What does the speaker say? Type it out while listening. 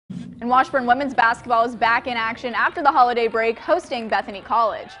And Washburn women's basketball is back in action after the holiday break, hosting Bethany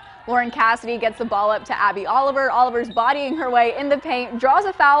College. Lauren Cassidy gets the ball up to Abby Oliver. Oliver's bodying her way in the paint, draws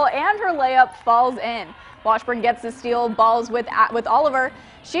a foul, and her layup falls in. Washburn gets the steal, balls with Oliver.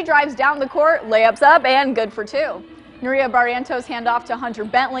 She drives down the court, layups up, and good for two. Nuria Barrientos handoff to Hunter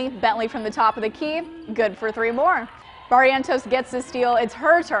Bentley. Bentley from the top of the key, good for three more. Barrientos gets the steal. It's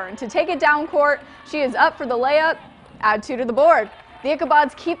her turn to take it down court. She is up for the layup. Add two to the board. The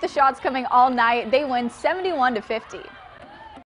Ichabods keep the shots coming all night. They win 71-50.